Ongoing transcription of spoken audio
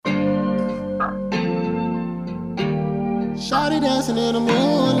Shawty dancing in the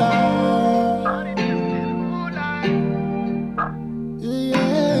moonlight.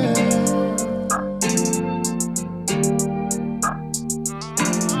 Yeah.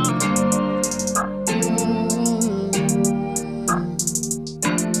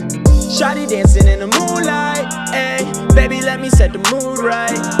 Shawty dancing in the moonlight, ayy. Baby, let me set the mood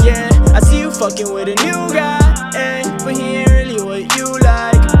right, yeah. I see you fucking with a new guy, ayy. But he ain't really what you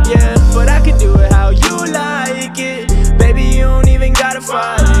like, yeah. But I can do it how you like it. Baby, you don't even gotta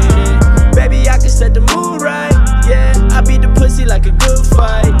fight it. Baby, I can set the mood right, yeah. I beat the pussy like a good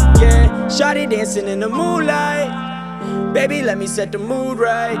fight, yeah. Shawty dancing in the moonlight. Baby, let me set the mood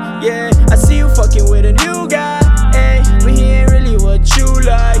right, yeah. I see you fucking with a new guy, ayy. But he ain't really what you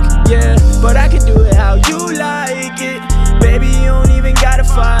like, yeah. But I can do it how you like it. Baby, you don't even gotta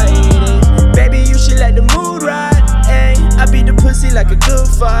fight it. Baby, you should let the mood ride, ayy. I beat the pussy like a good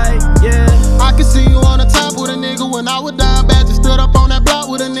fight, yeah. I can see you on the top with a nigga when I was down bad. You stood up on that block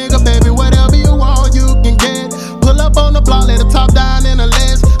with a nigga, baby. Whatever you want, you can get. Pull up on the block, let the top down in the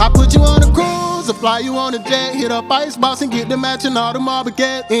lens. I put you on the cruise, I fly you on the jet. Hit up Icebox and get the matching all the marble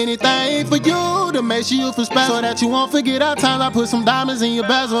get. Anything for you to make sure you feel special, so that you won't forget our times. I put some diamonds in your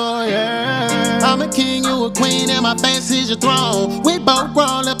bezel, yeah. I'm a king, you a queen, and my fancy is your throne. We both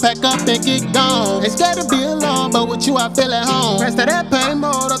grown, let's pack up and get gone. Ain't scared to be alone, but with you I feel at home. Press that airplane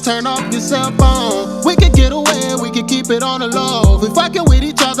mode or turn off your cell phone. We can get away, we can keep it on the low. We fucking with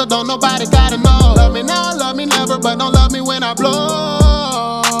each other, don't nobody gotta know. Love me now, love me never, but don't love me when I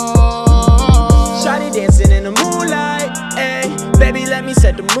blow. Shawty dancing in the moonlight, ayy. Baby, let me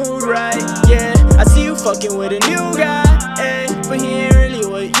set the mood right, yeah. I see you fucking with a new guy, ayy. But he ain't really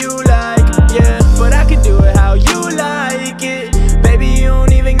what you like, yeah. But I can do it how you like it. Baby, you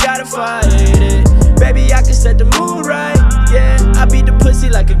don't even gotta fight it. Baby, I can set the mood right, yeah. I beat the pussy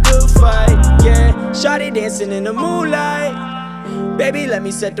like a good fight, yeah. Shawty dancing in the moonlight. Baby, let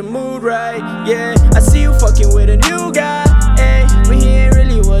me set the mood right, yeah. I see you fucking with a new guy, ayy. But he ain't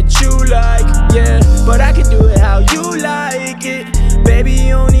really what you like, yeah. But I can do it how you like it. Baby,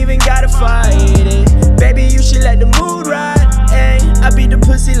 you don't even gotta fight it. Baby, you should let the mood ride, ayy. I beat the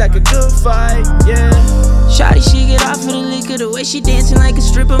pussy like a good fight, yeah. Shawty, she get off of the liquor. The way she dancing like a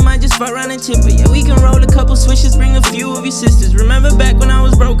stripper, might just fuck around and tip her. Yeah, we can roll a couple swishes, bring a few of your sisters. Remember back when I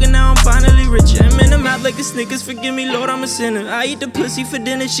was broken, now I'm finally richer. I'm in the mouth like a Snickers, forgive me, Lord, I'm a sinner. I eat the pussy for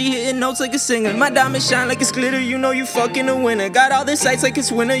dinner, she hitting notes like a singer. My diamonds shine like it's glitter, you know you fucking a winner. Got all the sights like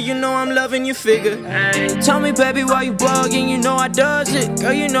it's winter, you know I'm loving your figure. Tell me, baby, why you bugging, you know I does it.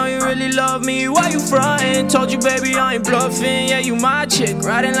 Girl, you know you really love me, why you frontin'? Told you, baby, I ain't bluffing, yeah, you my chick.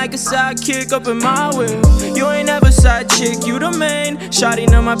 Riding like a sidekick up in my wheel. You ain't never side chick, you the main. Shawty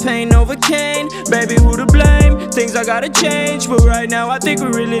know my pain Novocaine. Baby, who to blame? Things I gotta change, but right now I think we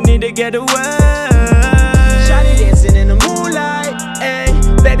really need to get away. Shawty dancing in the moonlight,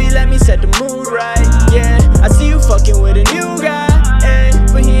 ayy. Baby, let me set the mood right, yeah. I see you fucking with a new guy,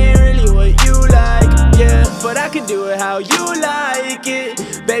 ayy. But he ain't really what you like, yeah. But I can do it how you like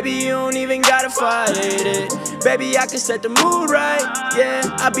it. Baby, you don't even gotta fight it. Baby, I can set the mood right, yeah.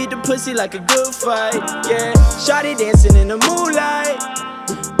 I beat the pussy like a good fight, yeah. Shawty dancing in the moonlight.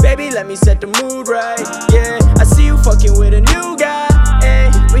 Baby, let me set the mood right, yeah. I see you fucking with a new guy,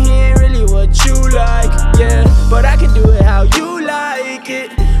 ayy. But he ain't really what you like, yeah. But I can do it how you like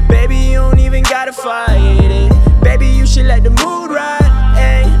it. Baby, you don't even gotta fight it. Baby, you should let the mood ride,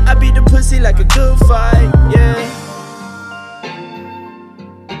 ayy. I beat the pussy like a good fight.